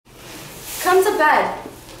Come to bed,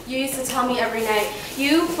 you used to tell me every night.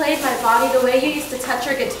 You played my body the way you used to touch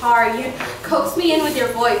your guitar. You'd coax me in with your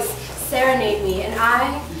voice, serenade me, and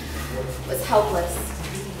I was helpless.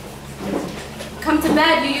 Come to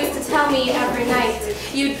bed, you used to tell me every night.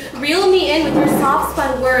 You'd reel me in with your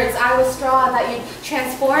soft-spun words. I was straw that you'd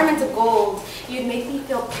transform into gold. You'd make me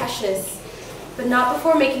feel precious, but not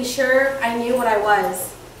before making sure I knew what I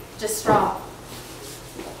was, just straw.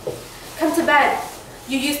 Come to bed,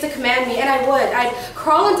 you used to command me, and I would. I'd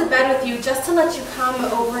crawl into bed with you just to let you come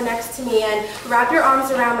over next to me and wrap your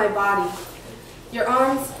arms around my body. Your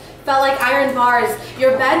arms felt like iron bars.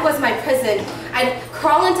 Your bed was my prison. I'd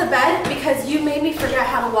crawl into bed because you made me forget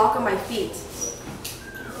how to walk on my feet.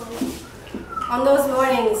 On those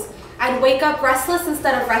mornings, I'd wake up restless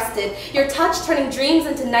instead of rested, your touch turning dreams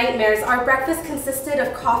into nightmares. Our breakfast consisted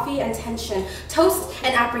of coffee and tension, toast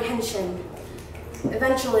and apprehension.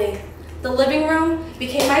 Eventually, the living room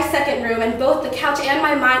became my second room, and both the couch and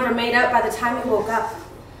my mind were made up by the time we woke up.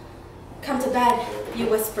 Come to bed, you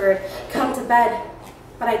whispered. Come to bed.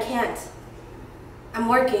 But I can't. I'm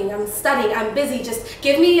working, I'm studying, I'm busy. Just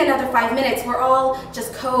give me another 5 minutes. We're all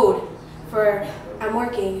just code for I'm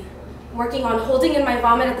working. Working on holding in my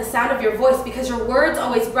vomit at the sound of your voice because your words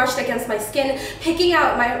always brushed against my skin, picking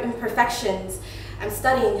out my imperfections. I'm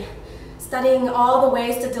studying all the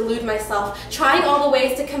ways to delude myself, trying all the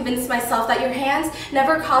ways to convince myself that your hands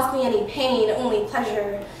never caused me any pain, only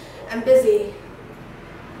pleasure. I'm busy,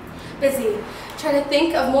 trying to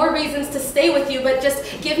think of more reasons to stay with you, but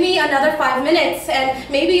just give me another 5 minutes and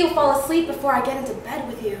maybe you'll fall asleep before I get into bed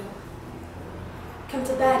with you. Come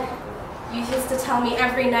to bed, you used to tell me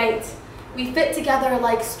every night. We fit together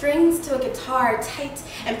like strings to a guitar, tight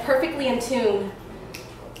and perfectly in tune.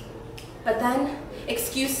 But then,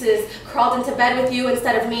 excuses crawled into bed with you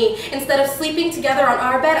instead of me. Instead of sleeping together on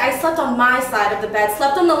our bed, I slept on my side of the bed,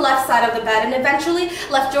 slept on the left side of the bed, and eventually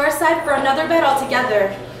left your side for another bed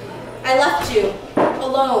altogether. I left you,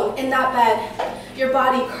 alone, in that bed, your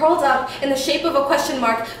body curled up in the shape of a question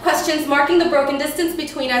mark, questions marking the broken distance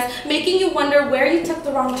between us, making you wonder where you took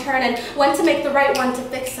the wrong turn and when to make the right one to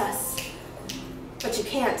fix us. But you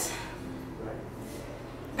can't.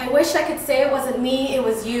 I wish I could say it wasn't me, it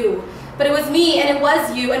was you. But it was me and it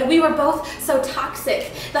was you, and we were both so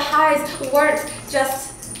toxic. The highs weren't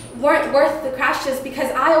worth the crashes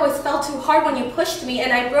because I always fell too hard when you pushed me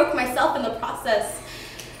and I broke myself in the process.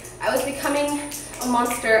 I was becoming a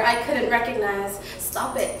monster I couldn't recognize.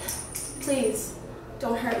 Stop it. Please,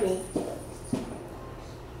 don't hurt me.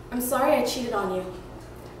 I'm sorry I cheated on you.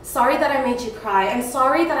 Sorry that I made you cry. I'm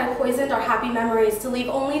sorry that I poisoned our happy memories to leave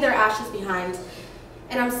only their ashes behind.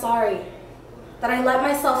 And I'm sorry that I let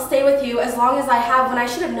myself stay with you as long as I have when I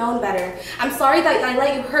should have known better. I'm sorry that I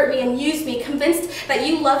let you hurt me and use me, convinced that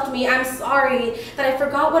you loved me. I'm sorry that I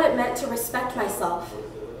forgot what it meant to respect myself.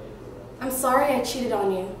 I'm sorry I cheated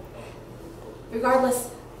on you, regardless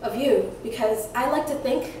of you, because I like to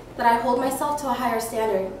think that I hold myself to a higher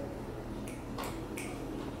standard.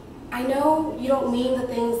 I know you don't mean the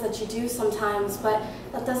things that you do sometimes, but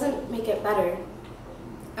that doesn't make it better.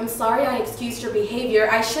 I'm sorry I excused your behavior.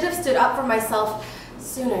 I should have stood up for myself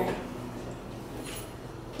sooner.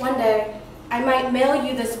 One day, I might mail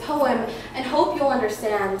you this poem and hope you'll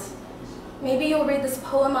understand. Maybe you'll read this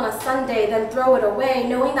poem on a Sunday, then throw it away,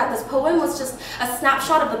 knowing that this poem was just a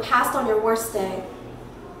snapshot of the past on your worst day.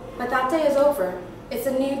 But that day is over. It's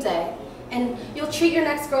a new day, and you'll treat your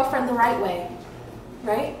next girlfriend the right way,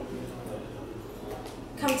 right?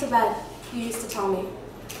 Come to bed, you used to tell me.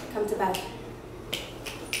 Come to bed.